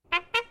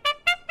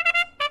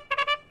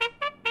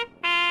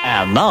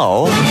And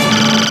now...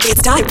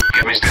 It's time.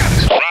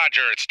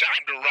 Roger, it's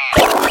time to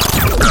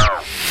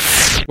rock.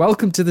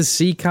 Welcome to the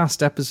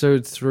Seacast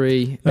episode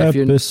 3.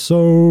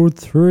 Episode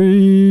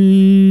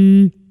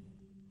 3.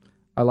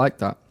 I like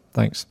that.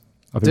 Thanks.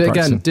 I've Do been it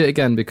practicing. again. Do it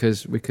again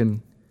because we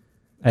can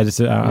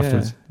Edit it out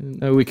afterwards.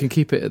 No, we can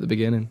keep it at the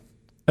beginning.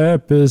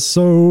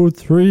 Episode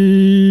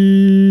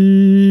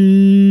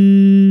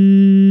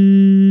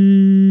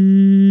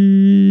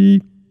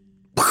 3.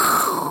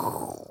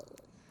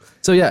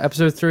 So yeah,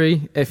 episode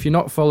 3. If you're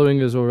not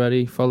following us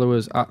already, follow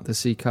us at the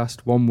Seacast,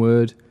 one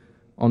word,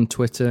 on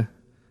Twitter.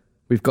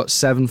 We've got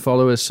 7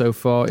 followers so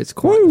far. It's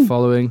quite the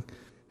following.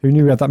 Who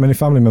knew we had that many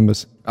family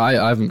members? I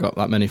haven't got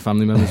that many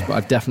family members, but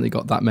I've definitely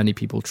got that many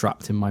people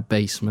trapped in my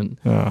basement.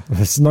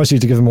 It's nice of you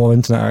to give them all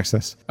internet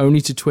access.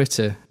 Only to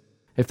Twitter.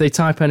 If they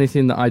type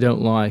anything that I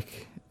don't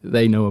like,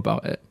 they know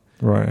about it.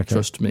 Right, okay.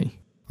 Trust me.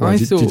 Right,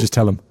 did you just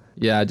tell them?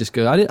 Yeah, I just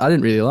go, I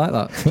didn't really like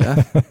that,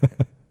 Jeff.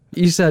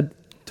 You said,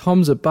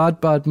 Tom's a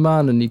bad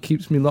man and he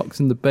keeps me locked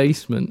in the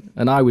basement.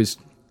 And I was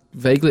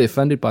vaguely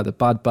offended by the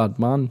bad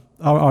man.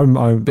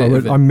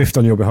 I'm miffed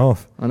on your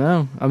behalf. I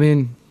know. I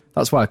mean,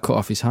 that's why I cut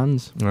off his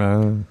hands. We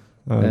found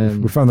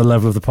the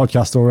level of the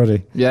podcast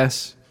already.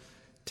 Yes.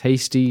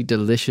 Tasty,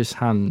 delicious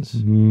hands.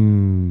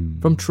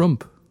 From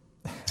Trump.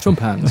 Trump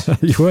hands.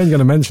 You weren't going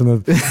to mention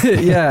them.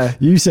 Yeah.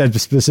 You said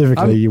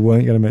specifically you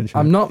weren't going to mention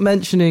I'm it. not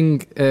mentioning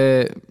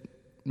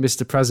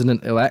Mr.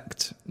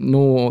 President-elect,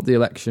 nor the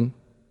election,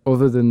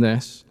 other than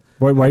this.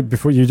 Wait,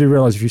 before you do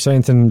realise, if you say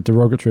anything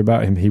derogatory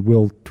about him, he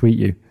will tweet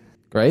you.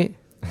 Great.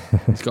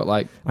 He's got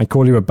like... I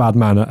call you a bad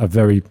man, a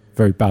very,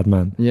 very bad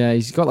man. Yeah,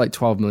 he's got like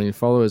 12 million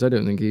followers. I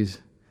don't think he's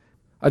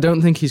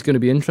going to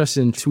be interested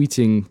in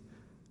tweeting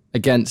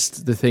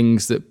against the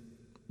things that,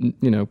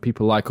 you know,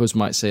 people like us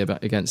might say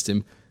against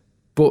him.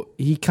 But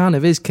he kind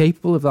of is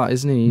capable of that,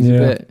 isn't he?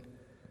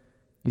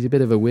 He's a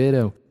bit of a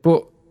weirdo.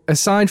 But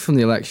aside from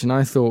the election,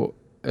 I thought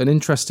an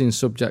interesting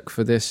subject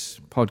for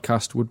this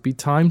podcast would be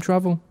time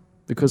travel,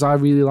 because I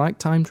really like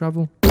time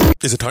travel.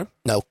 Is it time?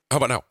 No. How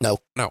about now? No.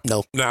 No.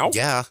 Now?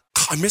 Yeah.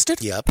 I missed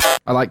it? Yep.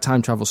 I like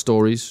time travel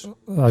stories.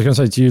 I was going to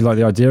say, do you like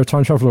the idea of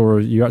time travel, or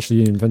you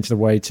actually invented a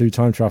way to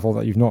time travel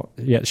that you've not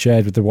yet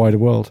shared with the wider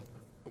world?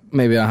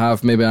 Maybe I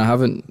have, maybe I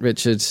haven't,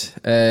 Richard.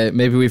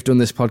 Maybe we've done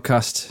this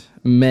podcast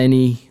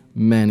many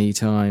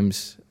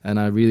times, and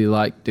I really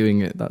like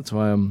doing it. That's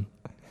why I'm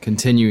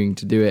continuing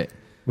to do it.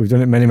 We've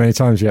done it many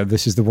times yet.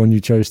 This is the one you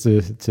chose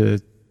to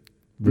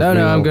No,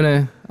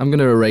 reveal. I'm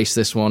gonna erase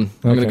this one.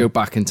 I'm gonna Okay. go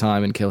back in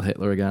time and kill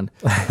Hitler again.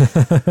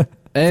 That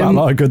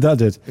lot of good that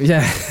did.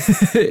 Yeah,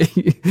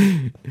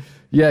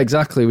 yeah,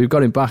 exactly. We've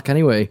got him back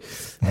anyway.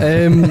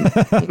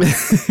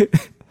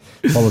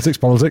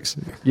 Politics.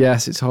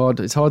 Yes, it's hard.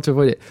 It's hard to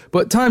avoid it.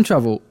 But time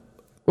travel.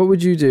 What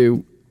would you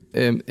do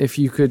if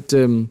you could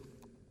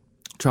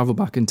travel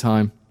back in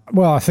time?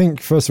 Well, I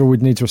think first of all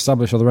we'd need to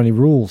establish, are there any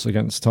rules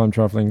against time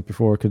travelling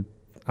before I could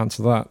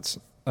answer that.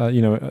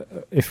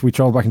 If we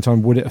travel back in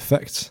time, would it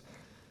affect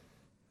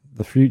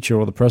the future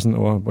or the present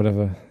or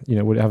whatever?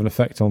 Would it have an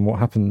effect on what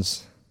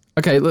happens?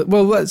 Okay,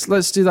 well,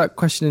 let's do that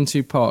question in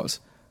 2 parts.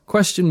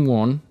 Question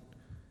 1,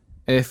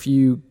 if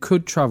you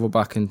could travel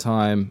back in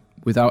time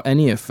without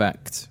any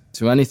effect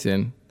to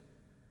anything,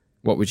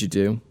 what would you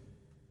do?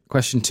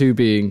 Question 2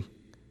 being,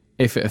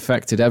 if it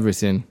affected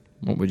everything,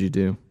 what would you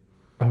do?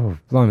 Oh,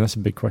 blimey, that's a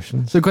big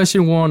question. So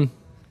question 1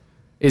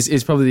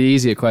 is probably the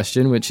easier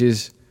question, which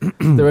is,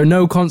 there are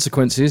no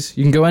consequences.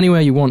 You can go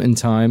anywhere you want in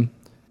time.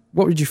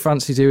 What would you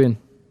fancy doing?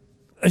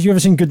 Have you ever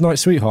seen Goodnight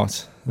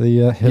Sweetheart?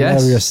 The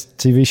hilarious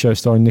TV show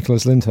starring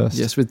Nicholas Lyndhurst.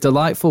 Yes, with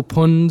delightful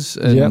puns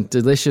and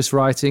delicious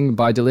writing.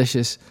 By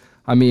delicious,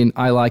 I mean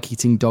I like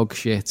eating dog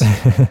shit.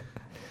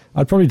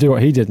 I'd probably do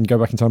what he did and go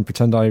back in time and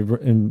pretend I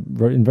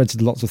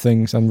invented lots of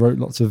things and wrote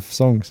lots of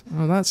songs.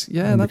 Oh, that's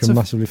and become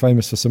massively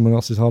famous for someone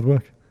else's hard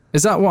work.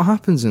 Is that what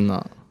happens in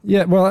that?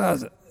 Yeah, well,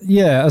 as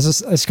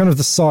kind of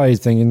the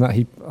side thing in that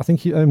I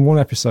think in one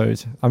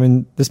episode, I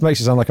mean, this makes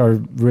it sound like I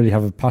really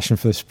have a passion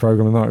for this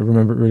program and I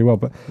remember it really well,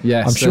 but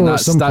yes, I'm sure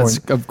that's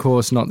of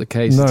course not the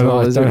case no, at all,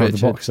 I is don't it, have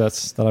Richard? the box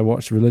sets that I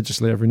watch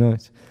religiously every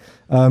night.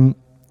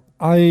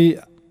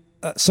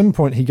 At some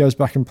point he goes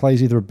back and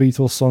plays either a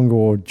Beatles song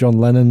or John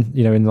Lennon,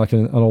 in like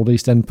an old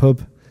East End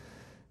pub,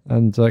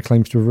 and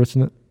claims to have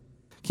written it.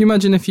 Can you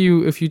imagine if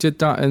you did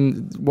that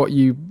and what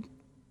you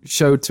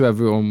showed to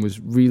everyone was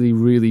really,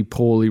 really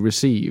poorly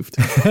received?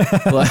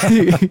 Like,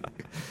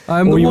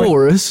 I'm the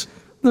walrus.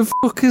 The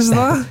fuck is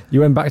that? You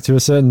went back to a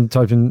certain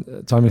time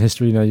in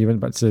history. You went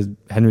back to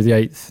Henry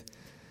VIII,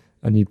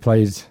 and you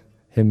played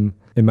him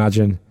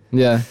Imagine.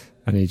 Yeah.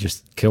 And he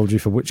just killed you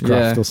for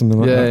witchcraft or something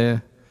like that. Yeah.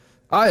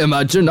 I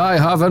imagine I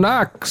have an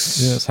axe.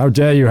 Yes. How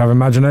dare you have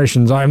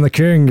imaginations? I am the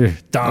king.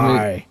 Die.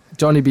 I mean,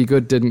 Johnny B.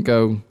 Good didn't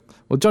go.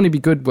 Well, Johnny B.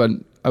 Good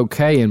went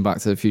okay in Back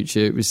to the Future.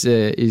 It was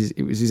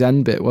his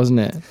end bit, wasn't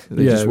it?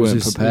 They just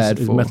weren't prepared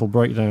his for metal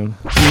breakdown.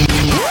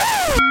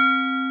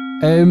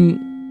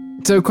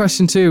 So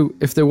question 2,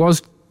 if there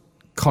was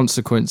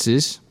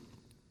consequences,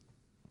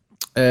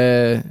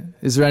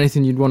 is there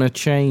anything you'd want to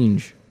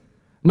change?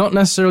 Not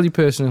necessarily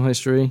personal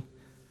history,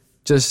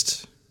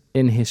 just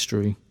in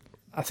history?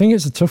 I think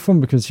it's a tough one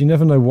because you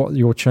never know what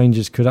your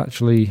changes could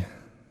actually,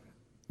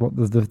 what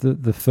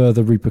the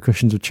further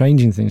repercussions of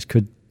changing things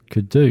could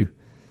do.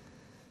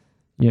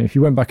 You know, if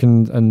you went back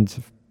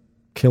and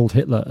killed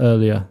Hitler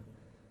earlier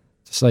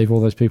to save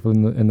all those people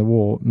in the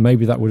war,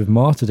 maybe that would have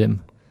martyred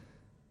him.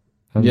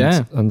 And,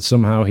 and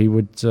somehow he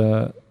would,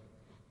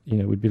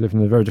 would be living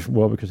in a very different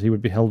world because he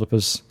would be held up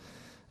as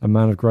a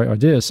man of great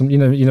ideas. You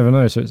never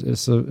know. So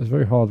it's a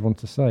very hard one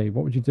to say.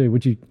 What would you do?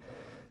 Would you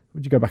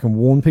go back and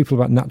warn people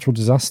about natural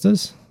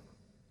disasters?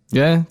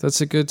 Yeah,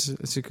 that's a good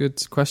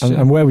question.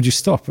 And where would you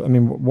stop? I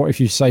mean, what if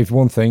you saved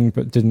one thing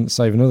but didn't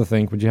save another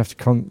thing? Would you have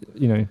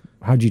to,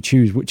 how do you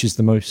choose which is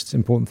the most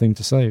important thing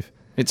to save?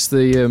 It's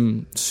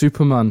the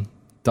Superman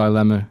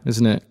dilemma,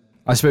 isn't it?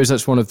 I suppose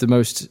that's one of the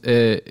most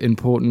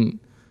important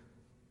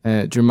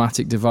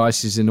dramatic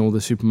devices in all the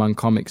Superman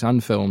comics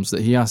and films,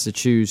 that he has to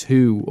choose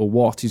who or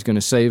what he's going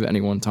to save at any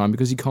one time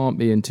because he can't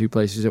be in two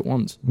places at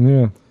once.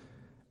 Yeah.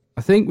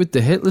 I think with the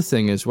Hitler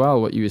thing as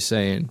well, what you were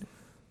saying,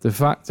 the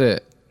fact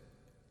that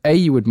A,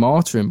 you would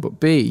martyr him, but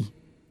B,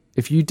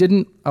 if you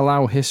didn't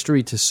allow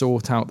history to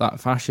sort out that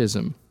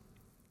fascism,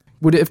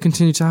 would it have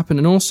continued to happen?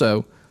 And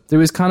also, there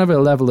was kind of a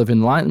level of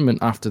enlightenment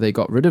after they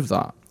got rid of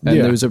that.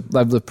 And there was a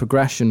level of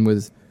progression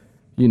with,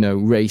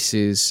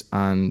 races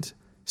and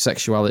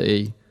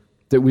sexuality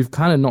that we've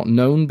kind of not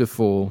known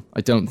before,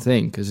 I don't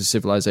think, as a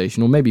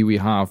civilization. Or maybe we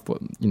have,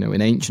 but,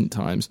 in ancient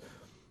times.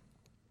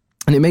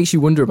 And it makes you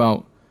wonder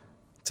about,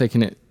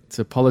 taking it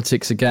to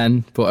politics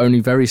again, but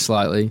only very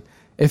slightly,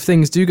 if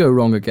things do go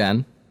wrong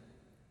again,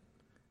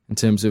 in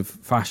terms of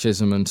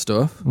fascism and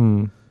stuff,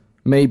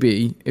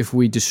 maybe if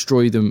we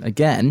destroy them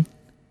again,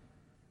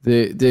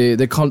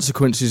 the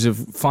consequences of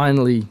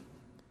finally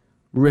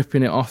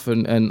ripping it off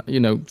and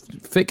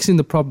fixing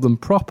the problem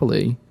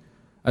properly,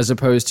 as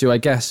opposed to, I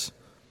guess,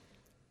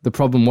 the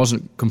problem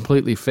wasn't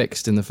completely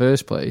fixed in the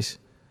first place.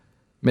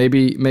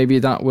 Maybe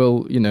that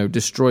will,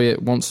 destroy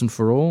it once and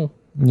for all.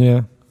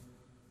 Yeah.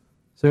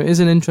 So it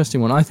is an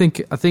interesting one. I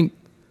think,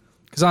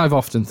 because I've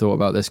often thought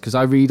about this, because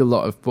I read a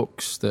lot of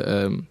books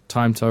that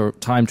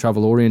time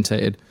travel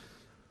orientated,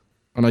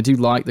 and I do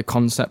like the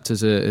concept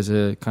as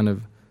a kind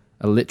of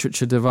a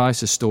literature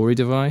device, a story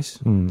device.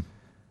 And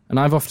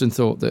I've often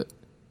thought that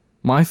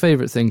my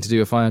favourite thing to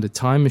do if I had a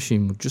time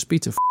machine would just be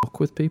to fuck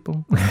with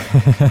people.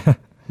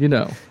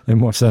 In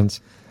what sense?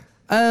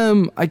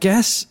 I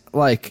guess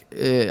like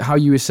how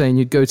you were saying,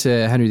 you'd go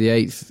to Henry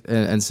VIII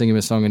and sing him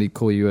a song, and he'd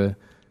call you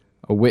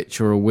a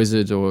witch or a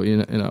wizard, or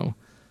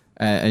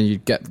and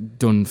you'd get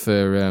done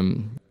for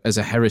as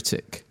a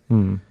heretic.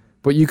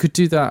 But you could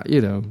do that.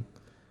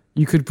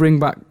 You could bring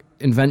back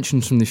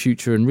inventions from the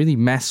future and really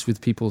mess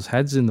with people's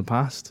heads in the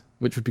past,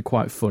 which would be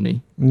quite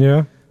funny.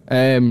 Yeah.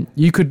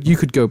 You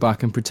could go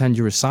back and pretend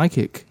you're a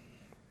psychic.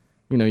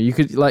 You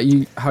could,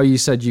 how you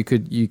said, you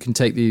can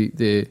take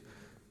the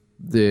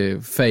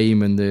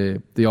fame and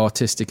the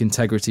artistic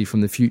integrity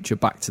from the future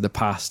back to the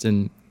past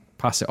and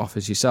pass it off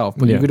as yourself.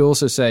 But you could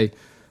also say,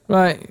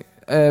 right,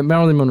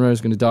 Marilyn Monroe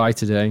is going to die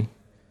today.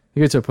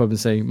 You go to a pub and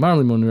say,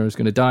 Marilyn Monroe is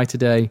going to die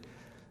today.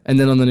 And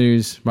then on the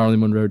news, Marilyn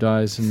Monroe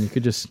dies. And you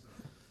could just,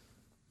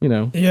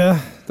 Yeah.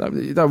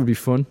 That would be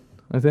fun,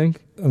 I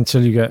think.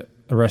 Until you get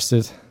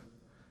arrested.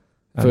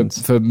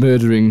 For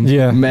murdering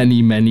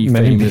many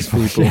famous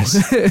people.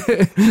 Yes.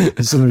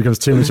 It suddenly becomes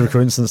too much of a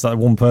coincidence that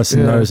one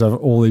person knows of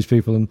all these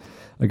people and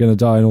are going to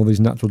die and all these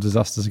natural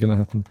disasters are going to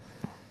happen.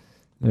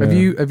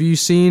 Yeah. Have you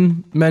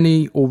seen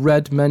many or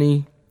read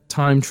many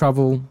time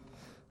travel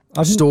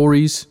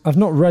stories? I've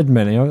not read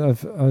many.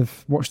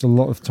 I've watched a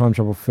lot of time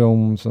travel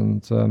films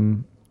and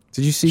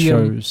did you see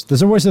shows.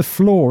 There's always a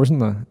flaw, isn't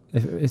there?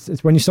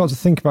 It's when you start to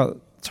think about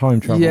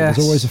time travel. Yes.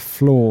 There's always a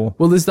flaw.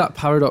 Well, there's that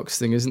paradox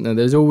thing, isn't there?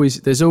 There's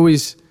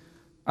always.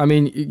 I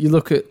mean, you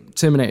look at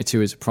Terminator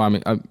 2 as a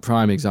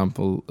prime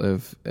example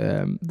of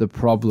the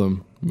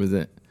problem with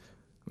it,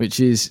 which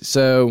is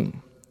so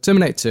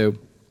Terminator 2,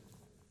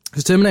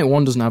 because Terminator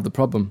 1 doesn't have the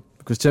problem,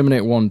 because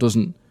Terminator 1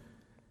 doesn't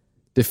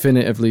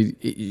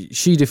definitively.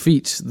 She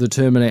defeats the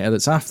Terminator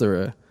that's after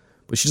her,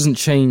 but she doesn't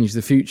change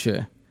the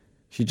future.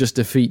 She just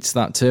defeats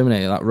that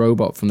Terminator, that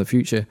robot from the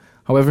future.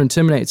 However, in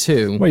Terminator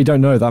 2... Well, you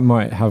don't know. That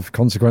might have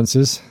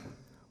consequences.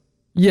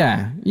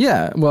 Yeah.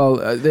 Well,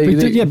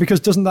 because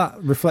doesn't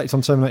that reflect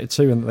on Terminator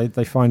 2 and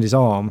they find his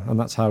arm and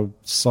that's how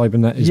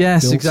Cybernet is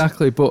Yes, built?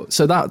 Exactly. But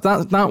so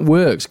that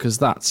works because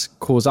that's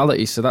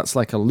causality, so that's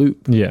like a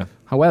loop. Yeah.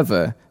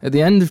 However, at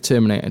the end of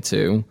Terminator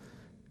 2,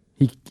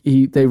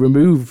 they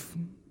remove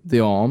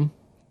the arm,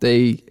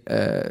 they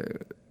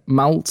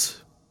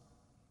melt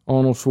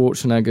Arnold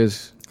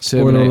Schwarzenegger's Terminator.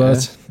 Spoiler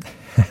alert.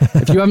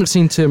 If you haven't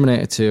seen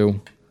Terminator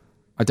 2...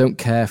 I don't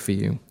care for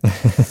you.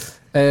 If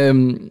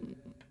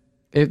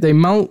they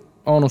melt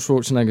Arnold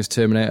Schwarzenegger's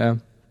Terminator,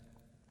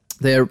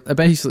 they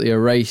basically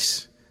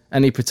erase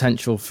any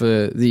potential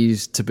for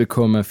these to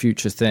become a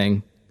future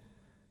thing.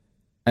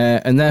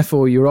 And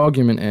therefore, your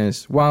argument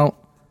is, well,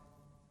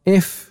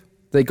 if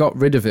they got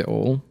rid of it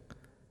all,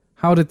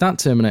 how did that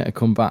Terminator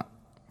come back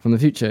from the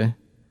future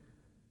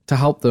to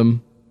help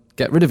them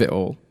get rid of it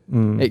all?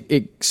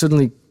 It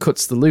suddenly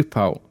cuts the loop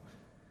out.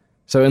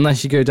 So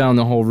unless you go down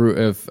the whole route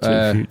of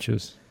Two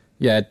futures.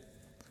 yeah,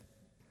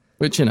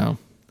 which I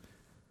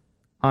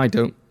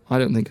don't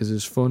think is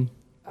as fun.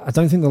 I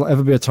don't think there'll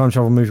ever be a time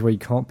travel movie where you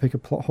can't pick a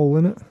plot hole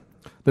in it.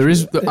 There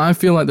is. I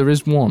feel like there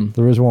is one.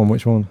 There is one.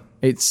 Which one?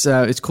 It's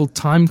called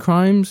Time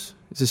Crimes.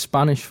 It's a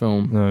Spanish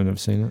film, No, I've never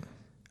seen it.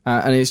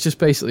 and it's just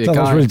basically a That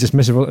was guy. really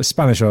dismissive. It's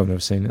Spanish. I've never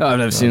seen it. Oh, I've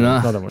never seen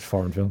that. Not that much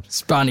foreign films.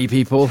 Spanny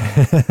people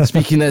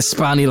speaking their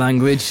Spanny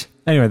language.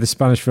 Anyway, the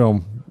Spanish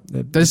film.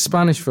 There's a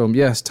Spanish film,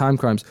 yes, Time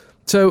Crimes.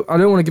 So I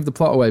don't want to give the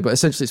plot away, but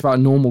essentially it's about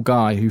a normal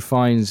guy who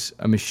finds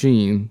a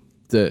machine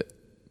that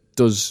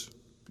does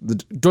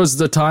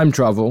the time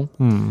travel,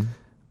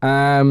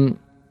 and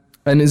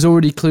there's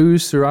already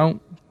clues throughout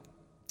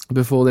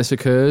before this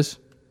occurs,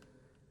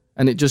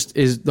 and it just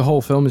is. The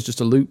whole film is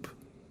just a loop.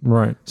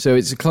 Right. So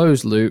it's a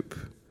closed loop.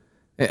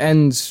 It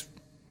ends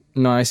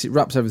nice. It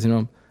wraps everything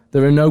up.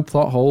 There are no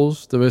plot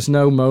holes. There is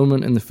no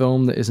moment in the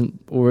film that isn't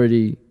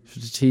already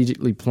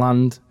strategically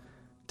planned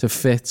to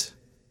fit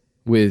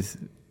with,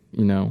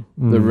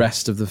 the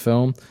rest of the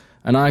film.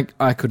 And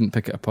I couldn't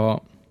pick it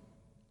apart.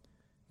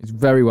 It's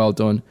very well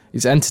done.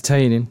 It's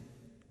entertaining.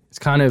 It's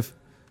kind of...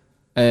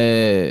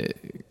 it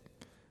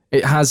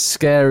has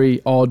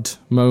scary, odd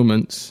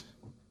moments.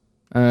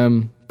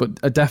 But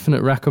a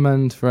definite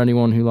recommend for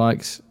anyone who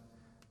likes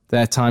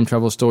their time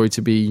travel story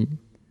to be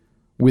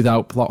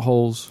without plot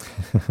holes.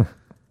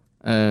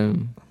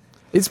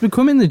 It's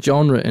becoming the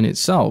genre in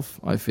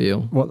itself, I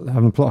feel. What,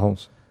 having plot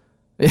holes?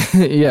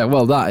 Yeah,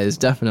 well, that is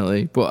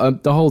definitely.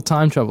 But the whole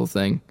time travel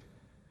thing,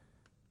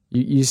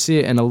 you see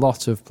it in a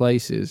lot of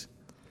places.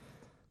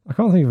 I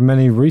can't think of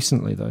many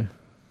recently, though.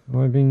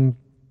 Have I been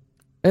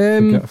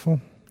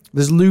forgetful?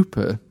 There's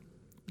Looper.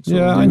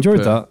 Yeah, I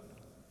enjoyed that.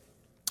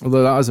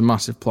 Although that was a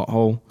massive plot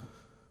hole.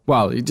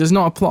 Well, there's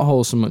not a plot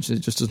hole so much as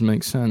it just doesn't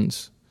make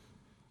sense.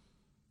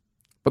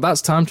 But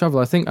that's time travel.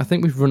 I think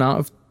we've run out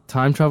of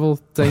time travel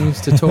things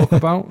to talk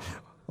about.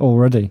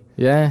 Already?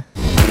 Yeah.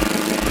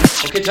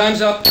 Okay,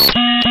 time's up.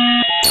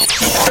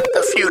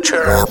 The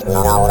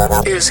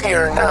future is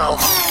here now.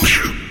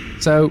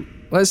 So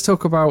let's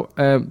talk about...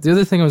 the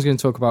other thing I was going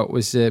to talk about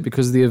was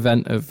because of the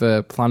event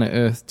of Planet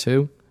Earth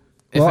 2.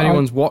 If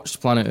anyone's watched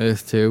Planet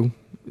Earth 2,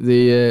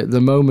 the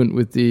moment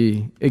with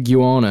the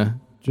iguana...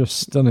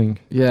 Just stunning.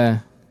 Yeah.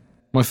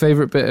 My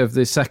favourite bit of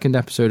the second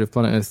episode of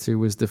Planet Earth 2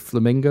 was the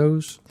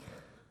flamingos.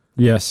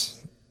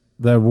 Yes.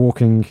 Their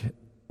walking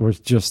was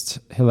just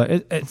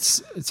hilarious.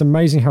 It's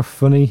amazing how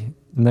funny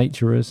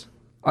nature is.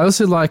 I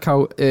also like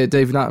how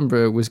David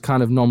Attenborough was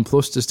kind of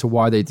nonplussed as to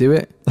why they do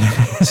it.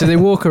 So they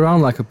walk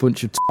around like a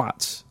bunch of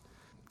twats.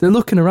 They're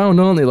looking around,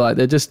 aren't they? Like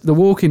they're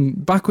walking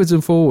backwards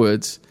and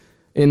forwards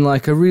in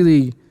like a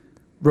really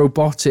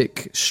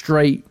robotic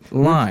straight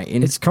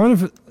line. It's kind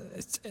of...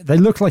 they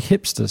look like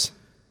hipsters.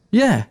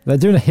 Yeah. They're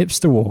doing a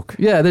hipster walk.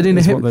 Yeah, they're doing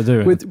a what they're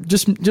doing. with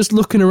just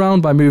looking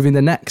around by moving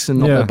their necks and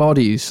not their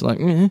bodies. Like,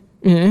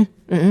 And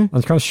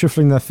kind of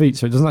shuffling their feet,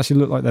 so it doesn't actually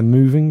look like they're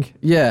moving.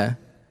 Yeah.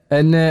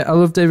 And I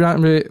love David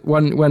Attenborough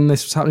when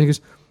this was happening,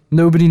 because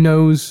nobody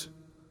knows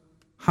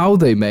how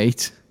they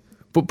mate,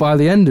 but by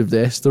the end of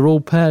this, they're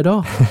all paired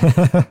off.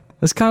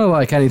 It's kind of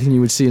like anything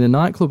you would see in a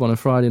nightclub on a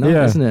Friday night,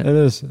 isn't it? It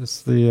is.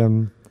 It's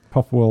the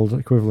Pop World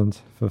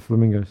equivalent for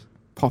flamingos.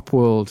 Pop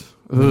World.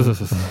 I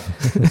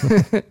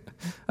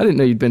didn't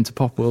know you'd been to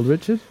Pop World,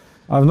 Richard.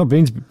 I've not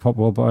been to Pop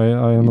World, but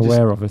I am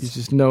aware of it. You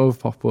just know of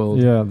Pop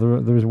World. Yeah,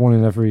 there is one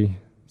in every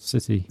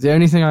city. The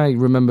only thing I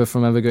remember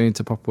from ever going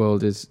to Pop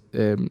World is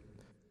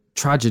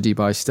Tragedy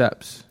by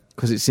Steps,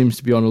 because it seems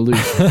to be on a loop.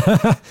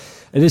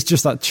 It is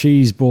just that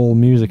cheese ball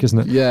music, isn't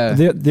it? Yeah.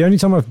 The only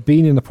time I've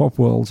been in the Pop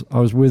World, I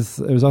was with...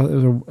 It was a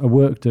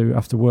work do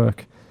after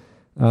work.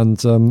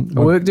 And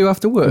work do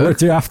after work? Work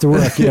do after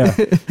work, yeah.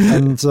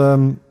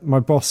 And my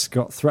boss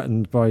got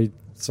threatened by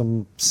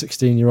some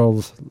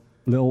 16-year-old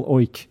little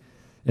oik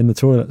in the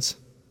toilets.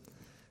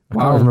 I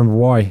can't remember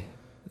why.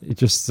 It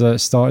just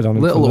started on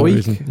him. Little for no oik?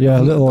 reason. Yeah,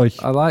 little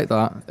oik. I like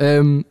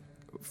that.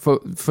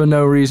 For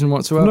no reason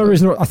whatsoever? For no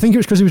reason. I think it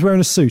was because he was wearing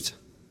a suit.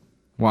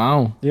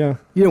 Wow. Yeah.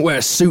 You don't wear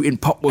a suit in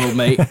Pop World,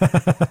 mate.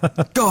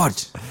 God.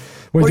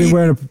 We've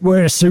been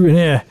wearing a suit in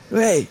here.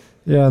 Hey.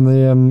 Yeah,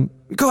 and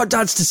You can't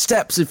dance to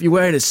Steps if you're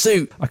wearing a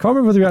suit. I can't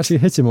remember whether he actually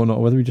hit him or not,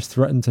 or whether he just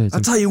threatened to hit him.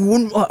 I'll tell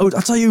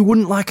you who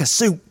wouldn't like a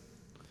suit.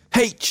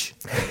 H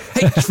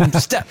from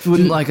Steps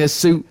wouldn't like a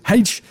suit.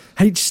 H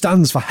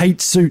stands for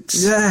hate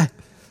suits. Yeah.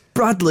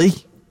 Bradley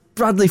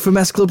from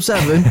S Club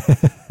 7.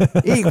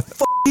 He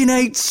fucking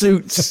hates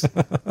suits.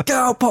 Get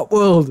out, Pop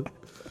World,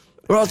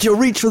 or else you'll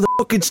reach for the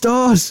fucking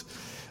stars.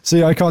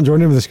 See, I can't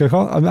join in with this.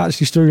 I'm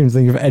actually struggling to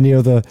think of any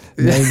other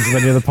names of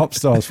any other pop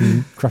stars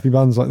from crappy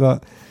bands like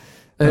that.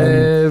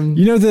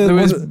 You know there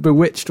was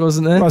Bewitched,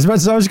 wasn't there? I was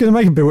going to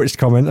make a Bewitched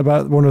comment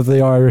about one of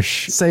the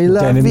Irish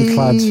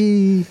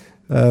denim-clad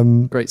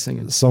great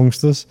singing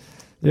songsters.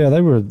 Yeah,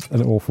 they were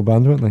an awful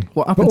band, weren't they?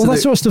 What happened but all to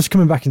that sort of stuff's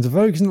coming back into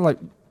vogue, isn't it? Like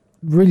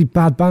really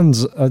bad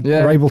bands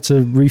are able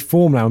to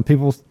reform now, and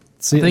people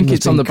see I think them as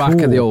it's on the being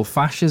back of the cool. old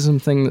fascism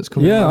thing that's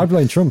coming Yeah, back. I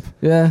blame Trump.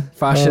 Yeah,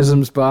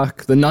 fascism's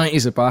back. The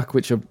 90s are back,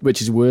 which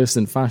is worse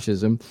than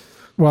fascism.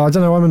 Well, I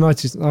don't know. I'm a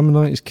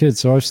 90s kid,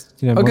 so I was,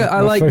 Okay, I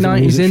like favourite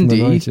 90s music from the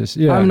indie. 90s.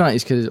 Yeah, I'm a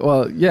 90s kid.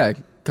 Well, yeah,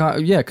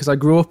 because I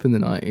grew up in the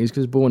 90s, because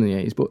I was born in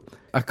the 80s, but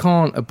I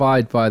can't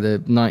abide by the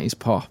 90s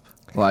pop,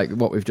 like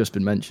what we've just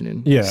been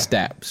mentioning. Yeah.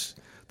 Steps.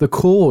 The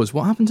Cause.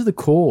 What happened to the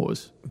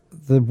Cause?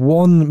 the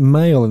one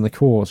male in the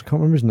chorus, I can't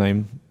remember his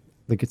name,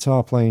 the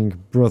guitar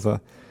playing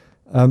brother,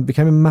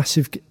 became a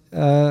massive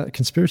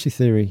conspiracy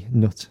theory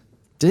nut.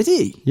 Did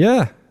he?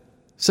 Yeah.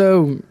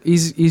 So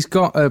he's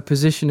got a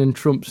position in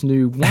Trump's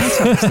new White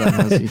House then,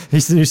 has he?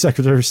 He's the new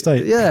Secretary of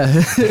State.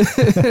 Yeah.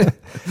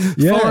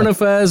 Yeah. Foreign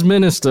Affairs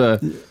Minister.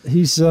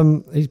 He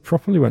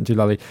properly went to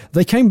Lally.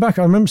 They came back.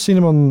 I remember seeing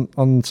him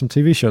on some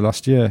TV show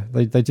last year.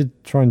 They did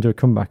try and do a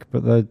comeback,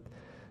 but they're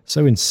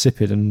so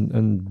insipid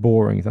and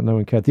boring that no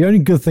one cared. The only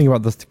good thing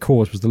about the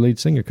Cause was the lead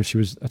singer, because she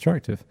was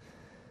attractive,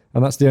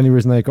 and that's the only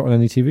reason they got on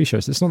any TV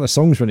shows. It's not their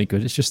songs were any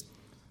good. It's just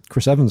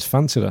Chris Evans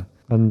fancied her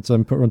and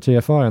put her on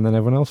TFI, and then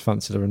everyone else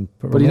fancied her and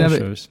put her But on he their never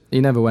shows. he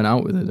never went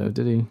out with her though,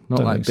 did he? Not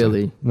Don't like think so.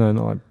 Billy. No,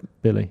 not like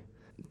Billy.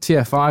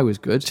 TFI was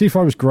good.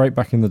 TFI was great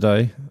back in the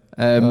day.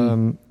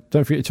 Don't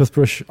forget your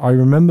toothbrush. I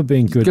remember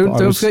being good. but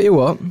don't forget your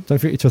what? Don't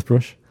forget your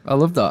toothbrush. I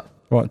love that.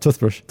 Right,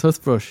 toothbrush.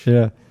 Toothbrush.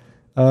 Yeah.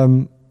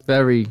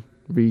 Very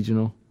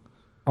regional.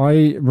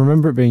 I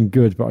remember it being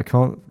good, but I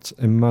can't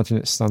imagine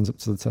it stands up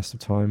to the test of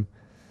time.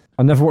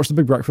 I never watched The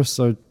Big Breakfast,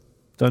 so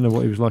don't know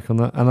what he was like on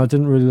that. And I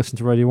didn't really listen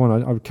to Radio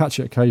 1. I would catch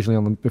it occasionally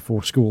on them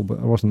before school, but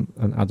I wasn't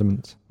an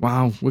adamant.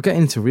 Wow, we're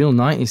getting into real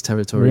 90s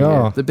territory We here.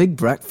 are. The Big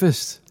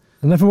Breakfast.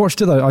 I never watched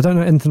it, though. I don't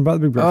know anything about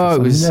The Big Breakfast.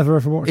 Oh, it was- I never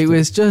ever watched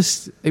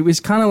it. It was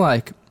kind of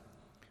like,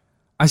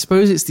 I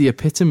suppose it's the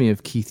epitome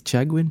of Keith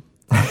Chegwin.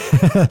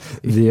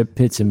 The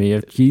epitome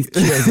of Keith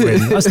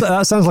Chegwin.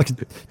 That sounds like a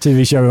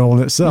TV show all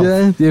in itself.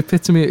 Yeah, the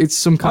epitome. It's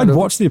some kind I'd of...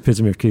 watch The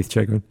Epitome of Keith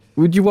Chegwin.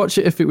 Would you watch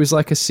it if it was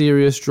like a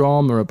serious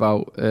drama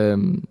about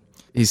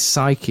his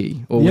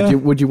psyche? Or Yeah.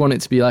 would you want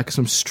it to be like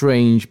some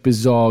strange,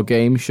 bizarre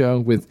game show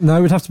with No,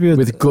 it would have to be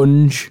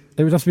Gunge?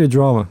 It would have to be a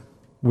drama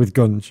with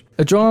Gunge.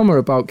 A drama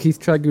about Keith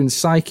Chegwin's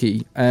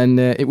psyche, and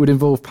it would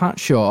involve Pat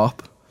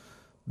Sharp,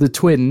 the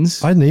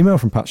twins. I had an email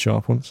from Pat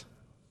Sharp once.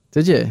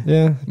 Did you?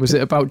 Yeah. Was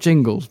it about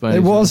jingles? By It any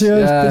was, chance? yeah.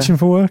 He was pitching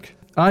for work.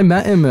 I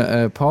met him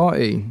at a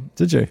party.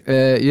 Did you?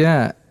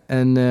 Yeah,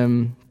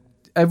 and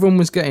everyone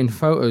was getting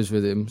photos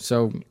with him.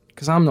 So,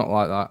 because I'm not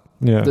like that.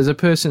 Yeah. There's a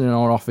person in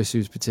our office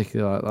who's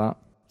particularly like that.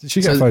 Did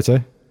she get So- a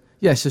photo?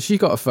 Yeah, so she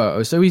got a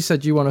photo. So he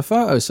said, "Do you want a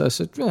photo?" So I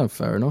said, "Yeah,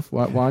 fair enough.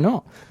 Why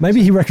not?"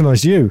 Maybe he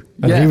recognised you,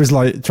 and Yeah. he was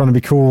like trying to be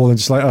cool and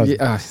just like, "Oh,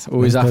 Yeah,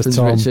 always There's happens,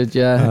 Tom. Richard.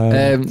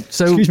 Yeah.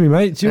 So excuse me,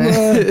 mate. Do you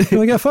want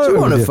to get a photo? do you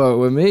want with a you?" photo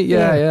with me?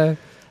 Yeah, Yeah. yeah.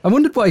 I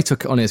wondered why he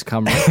took it on his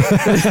camera.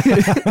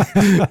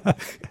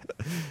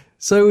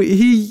 So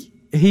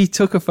he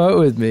took a photo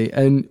with me,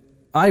 and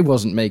I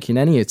wasn't making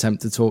any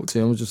attempt to talk to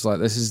him. I was just like,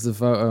 "This is the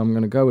photo. I'm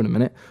going to go in a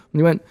minute." And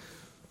he went,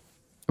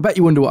 "I bet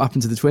you wonder what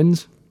happened to the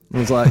twins." I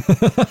was like,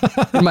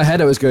 in my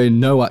head, I was going,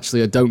 "No,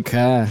 actually, I don't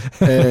care."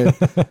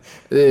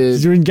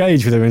 Did you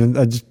engage with him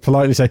and just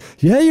politely say,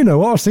 "Yeah, you know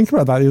what? I was thinking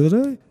about that the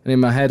other day." And in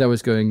my head, I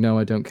was going, "No,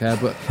 I don't care."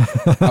 But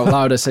out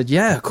loud, I said,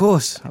 "Yeah, of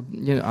course.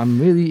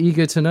 I'm really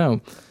eager to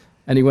know."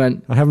 And he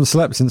went, I haven't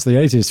slept since the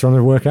 80s trying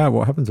to work out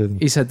what happened to them.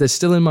 he said, "They're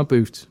still in my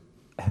boot."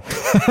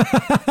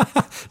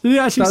 Did he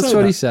actually That's say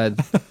what that? he said.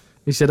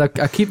 He said, I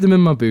keep them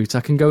in my boot.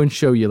 I can go and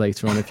show you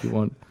later on if you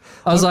want."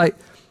 I was like,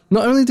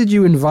 not only did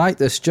you invite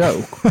this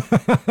joke,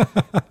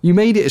 you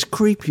made it as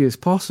creepy as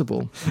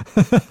possible.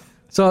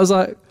 So I was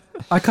like,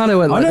 I kind of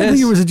went I like don't this.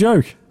 think it was a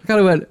joke. I kind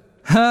of went,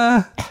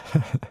 "Ha,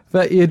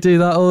 bet you do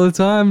that all the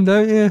time,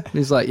 don't you?" And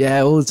he's like,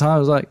 "Yeah, all the time." I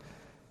was like,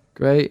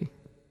 "Great."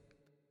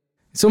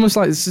 It's almost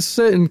like there's just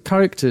certain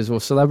characters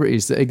or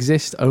celebrities that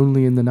exist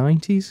only in the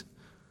 90s.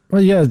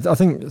 Well, yeah, I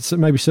think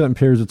maybe certain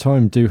periods of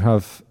time do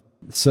have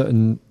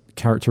certain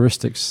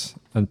characteristics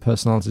and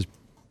personalities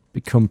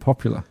become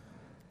popular.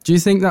 Do you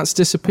think that's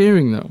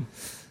disappearing though,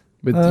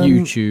 with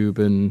YouTube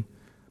and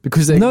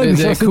because they're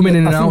because I think coming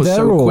in and I think out they're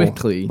so all-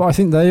 quickly? But I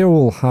think they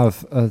all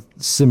have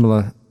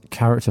similar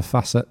character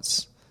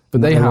facets. But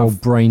and they they're all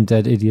have- brain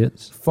dead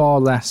idiots. Far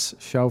less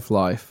shelf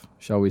life,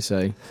 shall we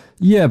say?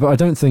 Yeah, but I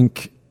don't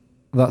think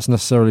that's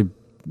necessarily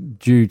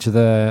due to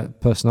their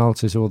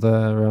personalities or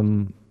their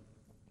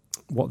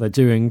what they're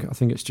doing. I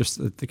think it's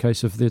just the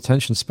case of the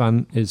attention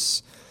span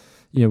is,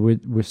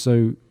 we're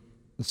so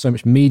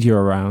much media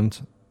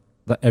around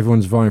that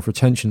everyone's vying for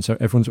attention, so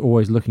everyone's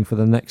always looking for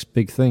the next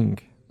big thing.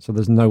 So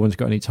there's no one's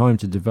got any time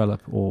to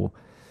develop or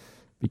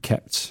be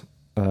kept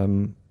at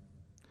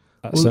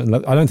a certain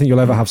level. I don't think you'll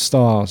ever have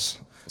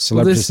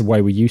celebrities the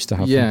way we used to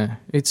have them. Yeah,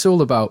 it's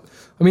all about.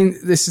 I mean,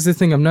 this is the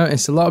thing I've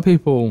noticed. A lot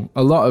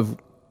of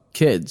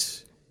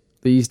kids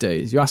these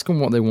days, you ask them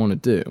what they want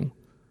to do,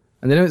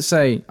 and they don't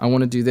say, "I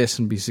want to do this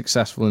and be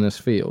successful in this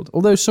field."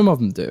 Although some of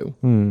them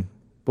do,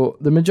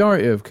 but the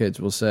majority of kids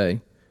will say,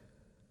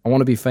 "I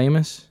want to be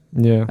famous,"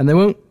 Yeah. and they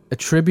won't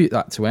attribute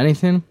that to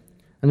anything.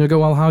 And they'll go,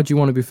 "Well, how do you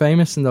want to be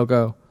famous?" And they'll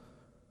go,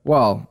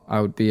 well,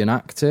 I would be an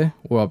actor,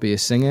 or I'll be a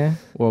singer,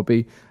 or I'll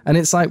be, and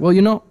it's like, well,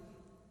 you're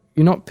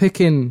not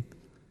picking.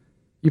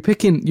 You're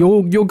picking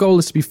your goal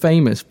is to be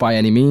famous by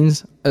any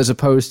means, as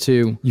opposed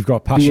to You've got a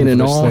passion being an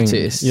for this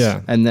artist, thing.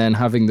 Yeah. and then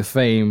having the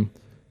fame,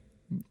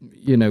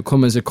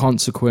 come as a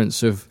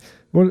consequence of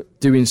Well,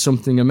 doing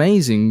something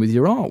amazing with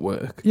your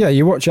artwork. yeah,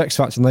 you watch X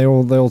Factor and they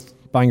all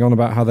bang on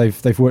about how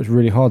they've worked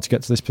really hard to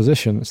get to this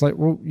position. It's like,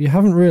 well, you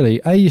haven't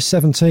really. A, you're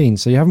 17,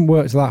 so you haven't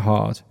worked that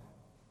hard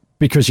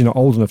because you're not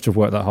old enough to have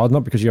worked that hard,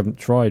 not because you haven't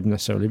tried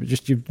necessarily, but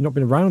just you've not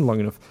been around long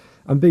enough.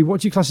 And B,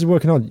 what do you class as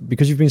working hard?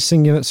 Because you've been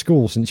singing at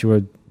school since you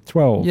were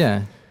 12.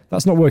 Yeah.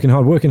 That's not working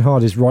hard. Working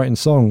hard is writing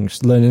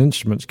songs, learning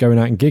instruments, going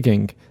out and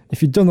gigging.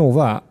 If you'd done all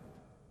that,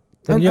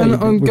 then And, yeah, and,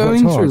 we've and worked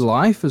going hard. through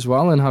life as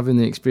well, and having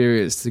the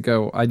experience to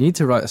go, I need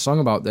to write a song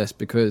about this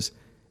because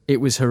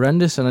it was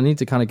horrendous, and I need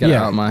to kind of get it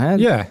out of my head.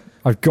 Yeah,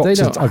 I've got They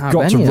to. don't I've have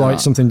got to any of write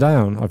that. something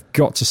down. I've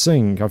got to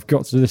sing. I've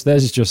got to do this.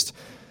 Theirs is just,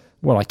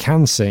 well, I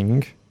can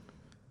sing,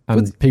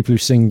 and But- people who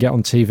sing get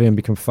on TV and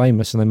become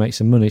famous, and they make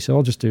some money. So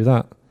I'll just do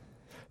that.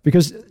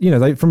 Because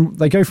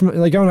they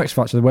go on X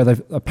Factor where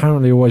they've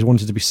apparently always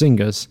wanted to be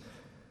singers.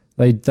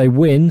 They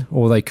win,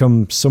 or they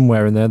come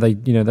somewhere in there. They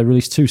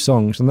release 2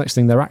 songs, and the next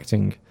thing they're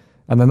acting,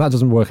 and then that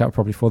doesn't work out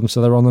properly for them.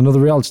 So they're on another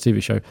reality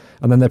TV show,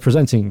 and then they're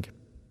presenting.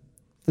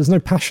 There's no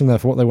passion there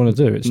for what they want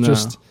to do. It's No.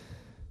 just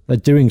they're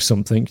doing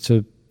something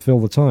to fill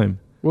the time.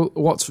 Well,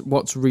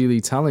 what's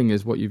really telling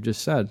is what you've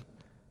just said,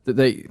 that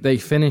they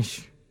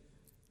finish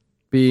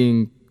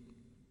being,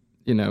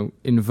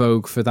 in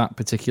vogue for that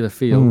particular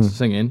field,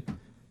 singing,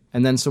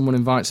 and then someone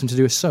invites them to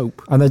do a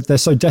soap. And they're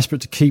so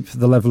desperate to keep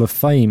the level of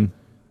fame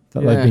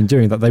that they've Yeah. been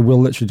doing that they will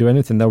literally do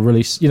anything. They'll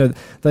release,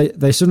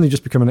 they suddenly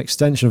just become an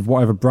extension of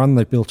whatever brand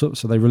they've built up.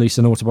 So they release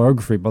an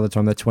autobiography by the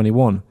time they're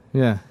 21.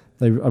 Yeah.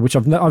 Which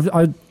I've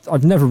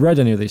never read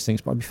any of these things,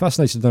 but I'd be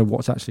fascinated to know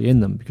what's actually in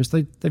them, because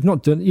they've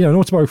not done. An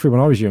autobiography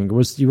when I was younger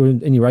was you were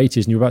in your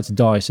 80s and you were about to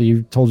die, so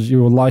you told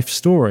your life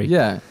story.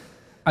 Yeah.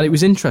 And it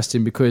was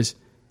interesting because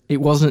it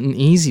wasn't an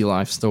easy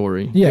life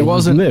story. Yeah, it you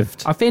wasn't.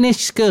 lived. I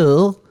finished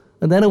school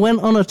and then I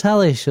went on a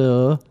telly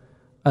show,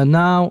 and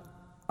now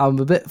I'm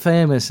a bit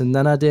famous, and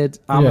then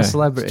I'm a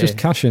celebrity. It's just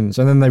cash-ins,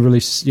 and then they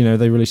release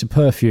a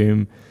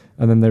perfume,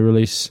 and then they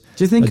release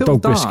Do you think it'll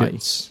dog die?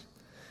 biscuits.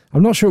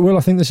 I'm not sure it will.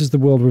 I think this is the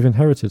world we've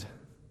inherited.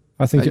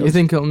 I think You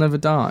think it'll never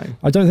die?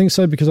 I don't think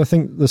so, because I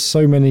think there's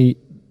so many. Do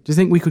you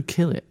think we could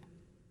kill it?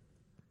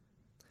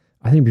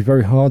 I think it'd be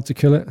very hard to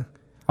kill it.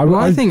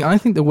 I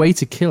think the way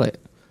to kill it.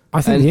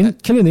 I think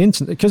and- killing the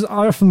internet, because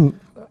I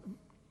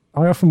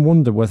often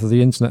wonder whether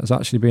the internet has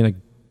actually been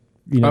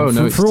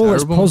it's for all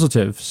its terrible.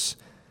 positives.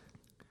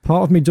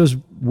 Part of me does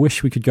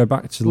wish we could go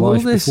back to Well,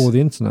 life this- before the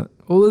internet.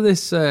 All of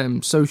this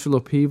social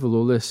upheaval,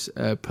 all this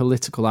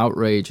political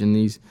outrage, and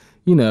these,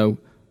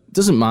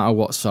 doesn't matter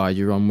what side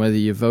you're on, whether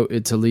you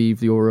voted to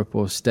leave Europe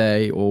or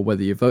stay, or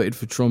whether you voted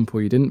for Trump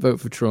or you didn't vote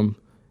for Trump.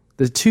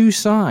 The two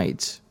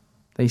sides,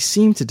 they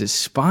seem to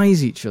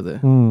despise each other.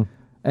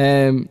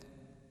 And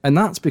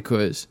that's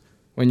because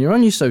when you're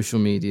on your social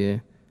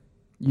media,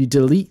 you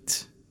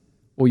delete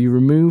or you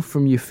remove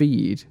from your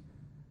feed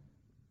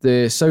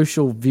the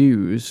social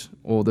views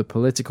or the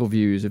political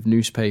views of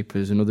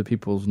newspapers and other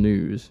people's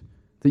news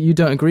that you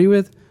don't agree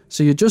with.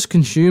 So you're just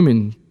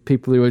consuming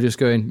people who are just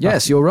going,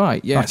 yes, you're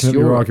right. Yes, backing up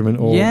you're your right. argument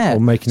or Yeah.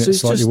 making it So it's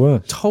slightly just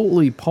worse.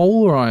 Totally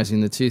polarizing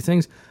the two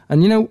things.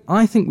 And,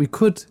 I think we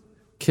could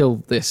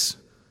kill this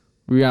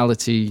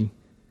reality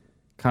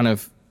kind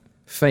of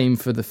fame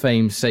for the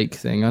fame's sake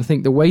thing. I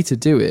think the way to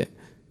do it,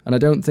 and I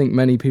don't think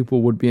many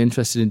people would be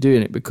interested in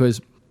doing it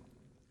because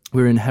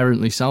we're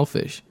inherently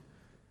selfish,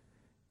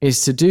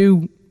 is to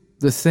do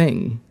the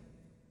thing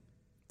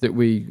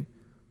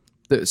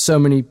that so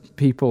many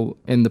people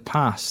in the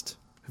past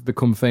have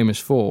become famous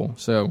for.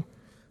 So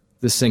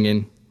the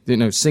singing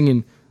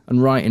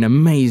and writing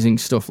amazing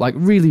stuff, like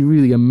really,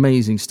 really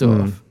amazing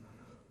stuff.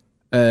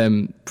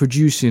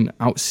 Producing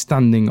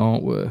outstanding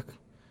artwork,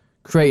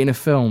 creating a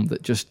film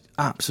that just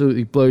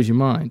absolutely blows your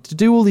mind. To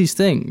do all these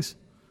things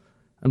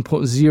and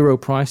put zero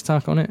price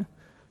tag on it,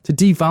 to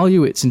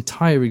devalue its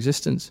entire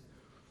existence.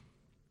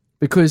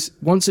 Because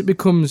once it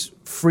becomes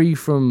free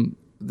from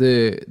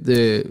the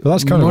But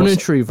that's kind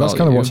monetary of value, that's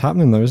kind of what's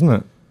happening, though, isn't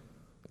it?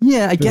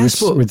 Yeah, I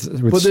guess, with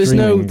but there's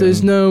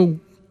streaming no.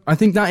 I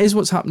think that is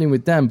what's happening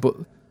with them. But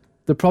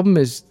the problem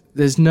is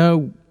there's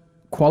no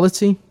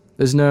quality.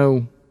 There's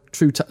no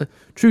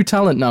true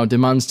talent now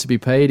demands to be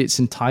paid. It's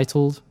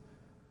entitled,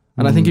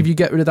 and I think if you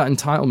get rid of that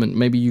entitlement,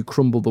 maybe you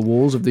crumble the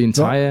walls of the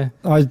entire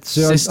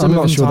system. I'm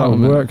not of sure that would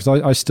entitlement. work,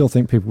 because I still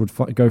think people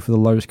would go for the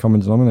lowest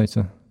common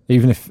denominator,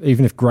 even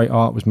if great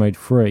art was made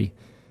free.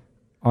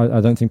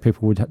 I don't think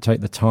people would take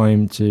the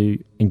time to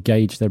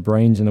engage their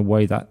brains in a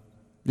way that.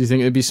 Do you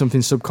think it'd be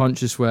something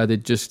subconscious where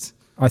they'd just?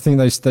 I think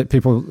that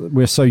people,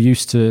 we're so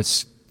used to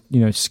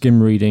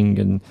skim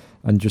reading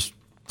and just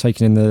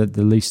taking in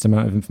the least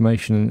amount of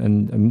information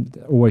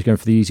and always going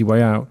for the easy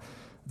way out,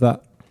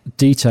 that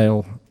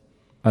detail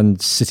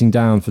and sitting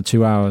down for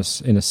 2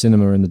 hours in a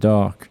cinema in the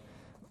dark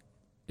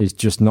is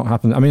just not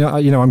happening. I mean,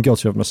 I'm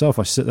guilty of it myself.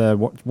 I sit there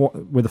what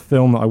with a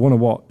film that I want to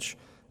watch,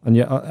 and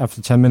yet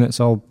after 10 minutes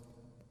I'll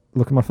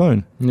look at my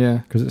phone. Yeah.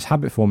 Because it's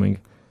habit forming.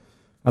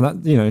 And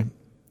that,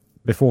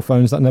 before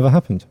phones, that never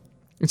happened.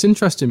 It's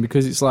interesting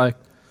because it's like,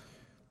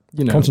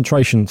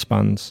 concentration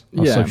spans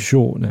are so Yeah.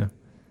 short now.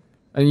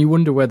 and you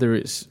wonder whether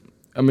it's,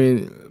 I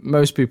mean,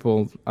 most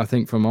people, I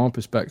think from our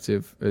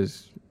perspective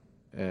as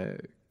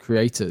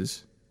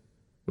creators,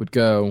 would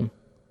go,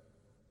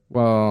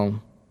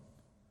 well,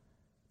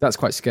 that's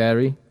quite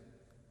scary,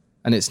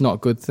 and it's not a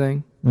good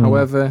thing.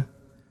 However,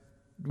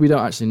 we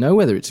don't actually know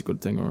whether it's a good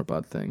thing or a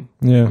bad thing.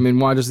 Yeah. I mean,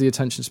 why does the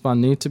attention span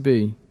need to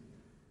be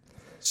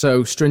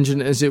so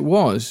stringent as it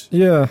was?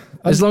 Yeah.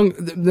 As long,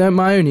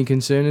 my only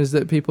concern is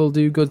that people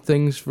do good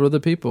things for other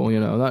people.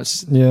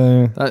 That's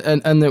Yeah.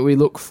 and that we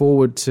look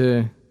forward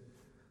to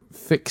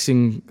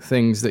fixing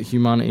things that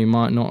humanity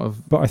might not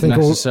have. But I think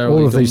necessarily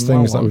all of these done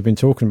things well that on. we've been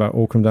talking about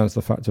all come down to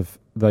the fact of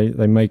they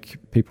make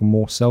people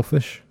more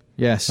selfish.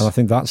 Yes. And I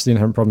think that's the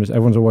inherent problem, is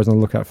everyone's always on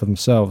the lookout for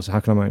themselves. How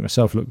can I make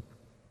myself look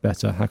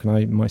better? How can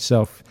I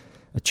myself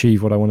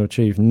achieve what I want to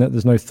achieve? And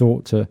there's no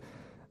thought to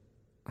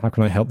how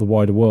can I help the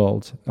wider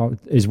world?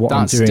 Is what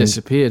That's I'm doing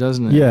disappeared,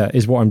 hasn't it? Yeah,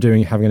 is what I'm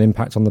doing having an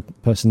impact on the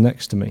person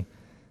next to me?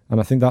 And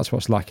I think that's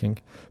what's lacking.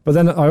 But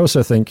then I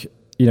also think,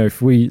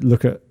 if we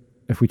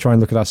try and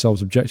look at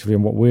ourselves objectively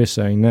and what we're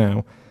saying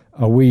now,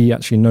 are we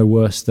actually no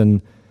worse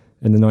than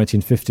in the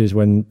 1950s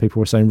when people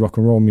were saying rock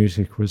and roll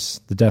music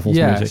was the devil's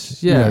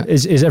music? Yeah.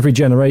 Is every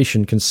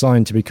generation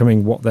consigned to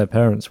becoming what their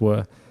parents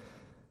were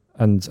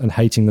and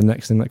hating the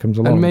next thing that comes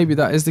along? And maybe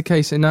that is the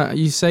case. And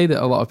you say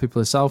that a lot of people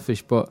are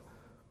selfish,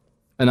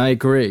 and I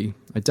agree.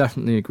 I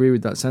definitely agree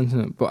with that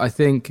sentiment. But I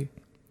think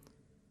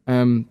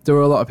there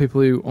are a lot of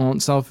people who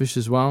aren't selfish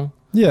as well.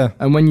 Yeah.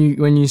 And when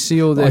you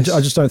see all this,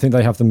 I just don't think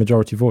they have the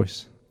majority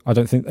voice. I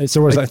don't think it's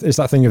always it's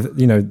that thing of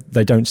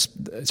they don't.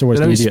 It's always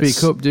they don't the idiots.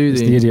 speak up, do they?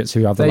 It's the idiots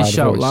who have the they louder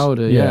shout voice.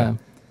 louder. Yeah.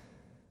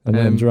 And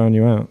then drown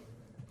you out.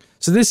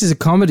 So this is a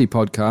comedy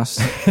podcast.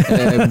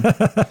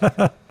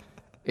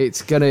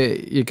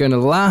 You're gonna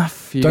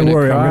laugh. You're Don't gonna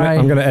worry, cry.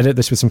 I'm gonna edit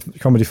this with some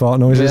comedy fart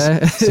noises,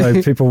 Yeah.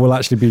 so people will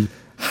actually be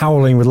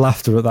howling with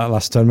laughter at that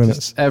last 10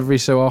 minutes. Every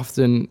so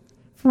often.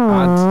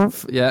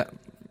 Yeah.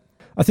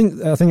 I think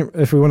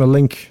if we want to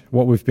link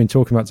what we've been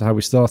talking about to how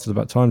we started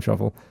about time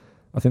travel,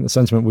 I think the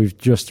sentiment we've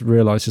just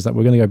realised is that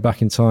we're going to go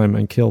back in time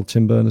and kill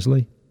Tim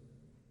Berners-Lee.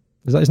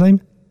 Is that his name?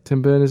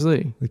 Tim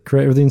Berners-Lee. The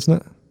creator of the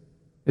internet?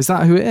 Is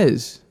that who it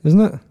is? Isn't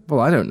it?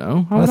 Well, I don't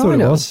know. How I would thought it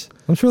know? was.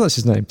 I'm sure that's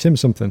his name. Tim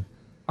something.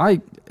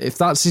 If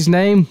that's his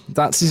name,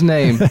 that's his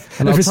name.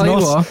 And I'll If it's tell you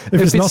not, what,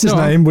 if it's not his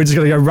name, we're just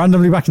going to go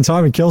randomly back in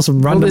time and kill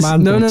some random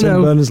man called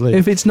Tim Berners-Lee.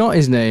 If it's not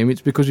his name,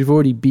 it's because we've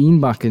already been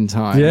back in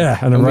time. Yeah,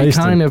 and we erased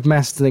kind him. of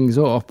messed things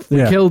up. We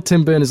Yeah. killed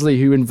Tim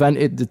Berners-Lee, who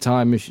invented the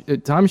time machine.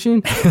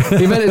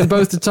 He invented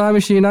both the time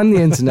machine and the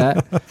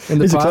internet in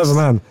the He's past. a clever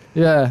man.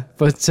 Yeah,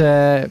 but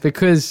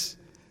because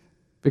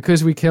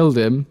we killed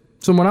him,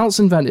 someone else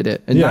invented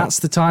it, and Yeah. that's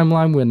the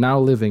timeline we're now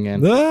living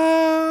in.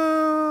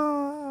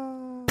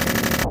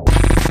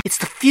 It's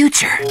the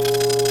future.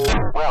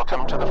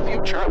 Welcome to the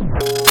future.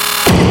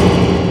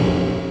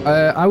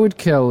 I would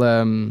kill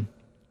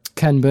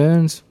Ken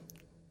Burns.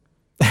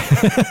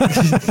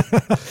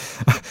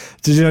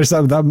 Did you notice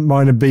that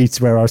minor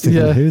beat where I was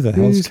thinking, who the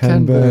hell's Who's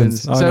Ken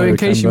Burns? I know So, in who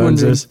case Ken you're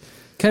Burns wondering, is.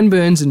 Ken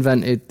Burns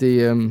invented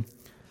the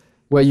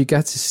where you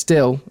get a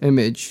still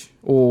image,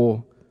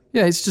 or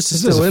it's just a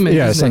It's just still a- image.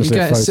 yeah, Isn't it? You essentially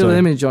a get a still photo.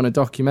 image on a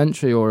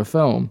documentary or a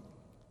film,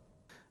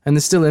 and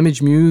the still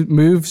image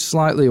moves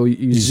slightly, or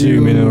you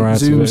zoom in or out of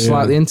zoom it, yeah.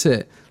 slightly into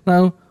it.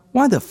 Now,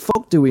 why the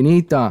fuck do we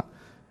need that?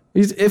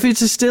 If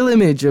it's a still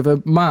image of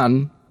a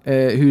man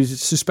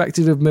who's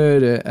suspected of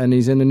murder and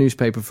he's in a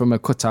newspaper from a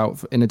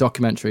cutout in a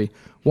documentary,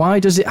 why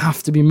does it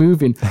have to be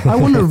moving? I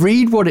want to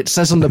read what it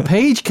says on the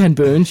page, Ken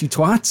Burns, you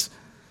twat.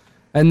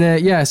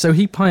 And so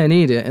he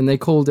pioneered it, and they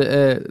called it.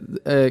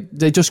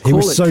 They just He call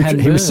was it so Ken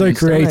he was so Burns,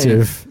 don't they?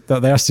 creative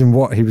that they asked him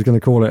what he was going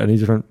to call it, and he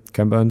just went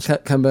Ken Burns.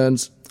 Ken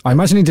Burns. I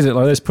imagine he did it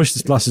like this, pushed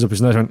his glasses up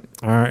his nose, and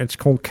went, "It's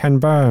called Ken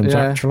Burns, Yeah.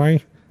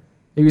 actually."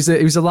 He was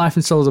a life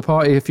and soul of the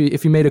party. If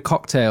you made a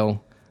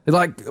cocktail, they're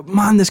like,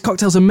 man, this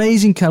cocktail's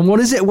amazing, Ken. What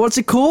is it? What's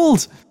it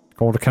called?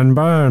 Called Ken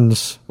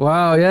Burns.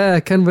 Wow, yeah,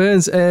 Ken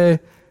Burns.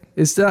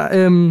 Is that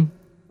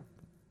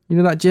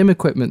that gym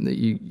equipment that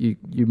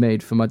you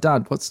made for my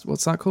dad? What's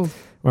that called?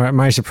 Well, it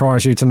may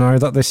surprise you to know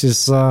that this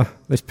is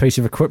this piece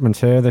of equipment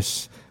here,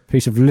 this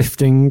piece of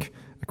lifting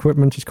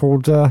equipment is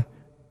called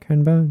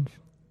Ken Burns.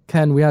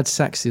 Ken, we had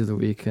sex the other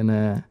week,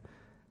 and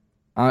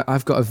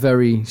I've got a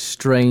very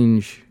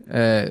strange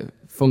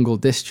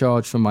fungal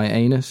discharge from my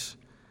anus,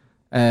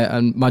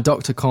 and my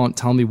doctor can't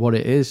tell me what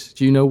it is.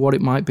 Do you know what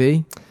it might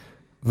be?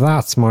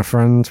 That, my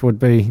friend, would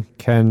be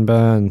Ken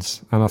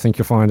Burns, and I think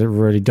you'll find it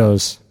really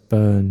does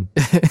burn.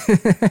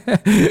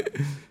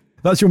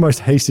 That's your most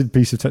hated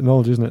piece of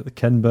technology, isn't it? The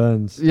Ken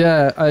Burns.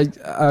 Yeah,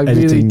 I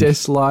really Editing.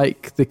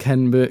 dislike the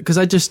Ken Burns because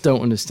I just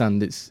don't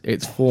understand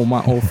its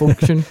format or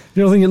function.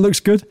 You don't think it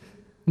looks good?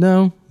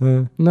 No,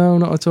 Uh,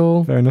 not at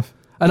all. fair enough.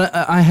 And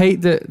I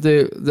hate that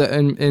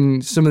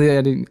in some of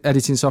the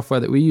editing software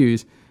that we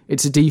use,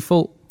 it's a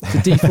default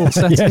setting.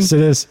 Yes,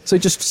 it is. So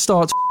it just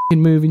starts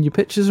moving your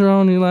pictures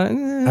around. And you're like,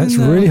 And it's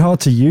really hard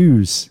to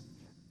use.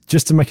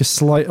 Just to make a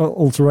slight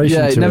alteration.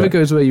 Yeah, it to never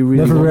goes where you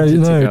really want it to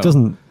go. it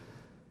doesn't.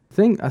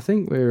 I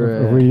think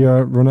we're. Have we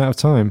run out of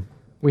time?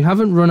 We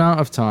haven't run out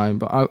of time,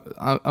 but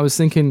I was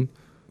thinking.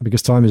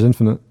 Because time is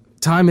infinite.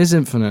 Time is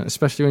infinite,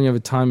 especially when you have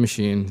a time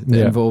machine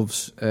that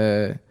involves.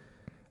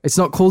 It's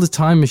not called a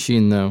time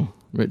machine, though,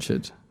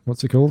 Richard.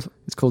 What's it called?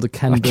 It's called a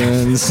Ken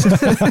Burns.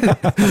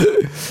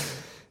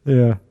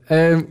 Yeah.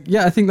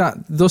 I think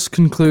that thus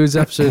concludes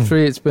episode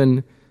 3.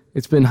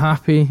 It's been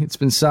happy, it's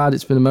been sad,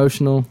 it's been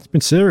emotional. It's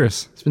been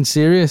serious. It's been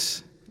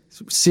serious.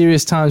 It's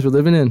serious times we're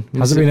living in.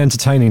 Has it been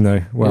entertaining,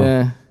 though? Well,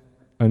 yeah.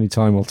 Only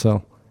time will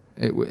tell.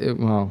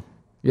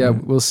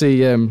 We'll see.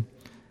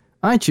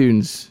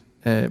 iTunes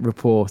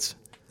report.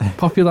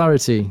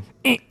 Popularity.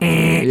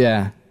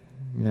 Yeah,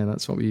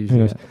 that's what we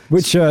usually get.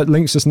 Which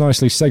links us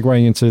nicely,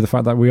 segueing into the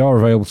fact that we are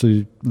available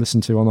to listen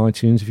to on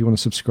iTunes. If you want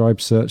to subscribe,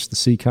 search the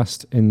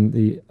Seacast in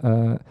the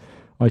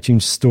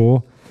iTunes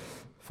store.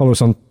 Follow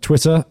us on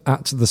Twitter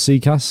at the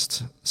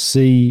Seacast.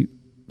 C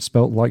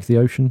spelt like the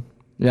ocean.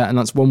 Yeah, and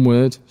that's one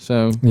word.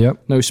 So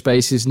no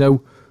spaces,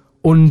 no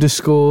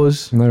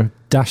underscores, no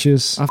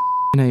dashes. I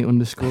hate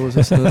underscores.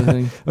 That's another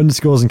thing.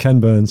 Underscores and Ken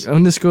Burns.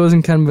 Underscores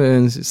and Ken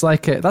Burns. It's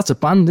like that's a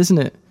band, isn't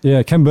it?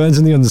 Yeah, Ken Burns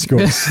and the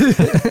underscores.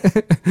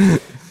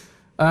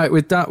 All right,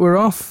 with that, we're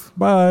off.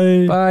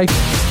 Bye. Bye.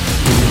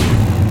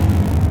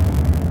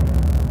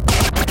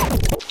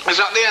 Is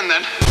that the end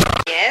then?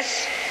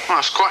 Yes. Well, I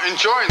was quite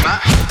enjoying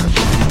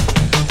that.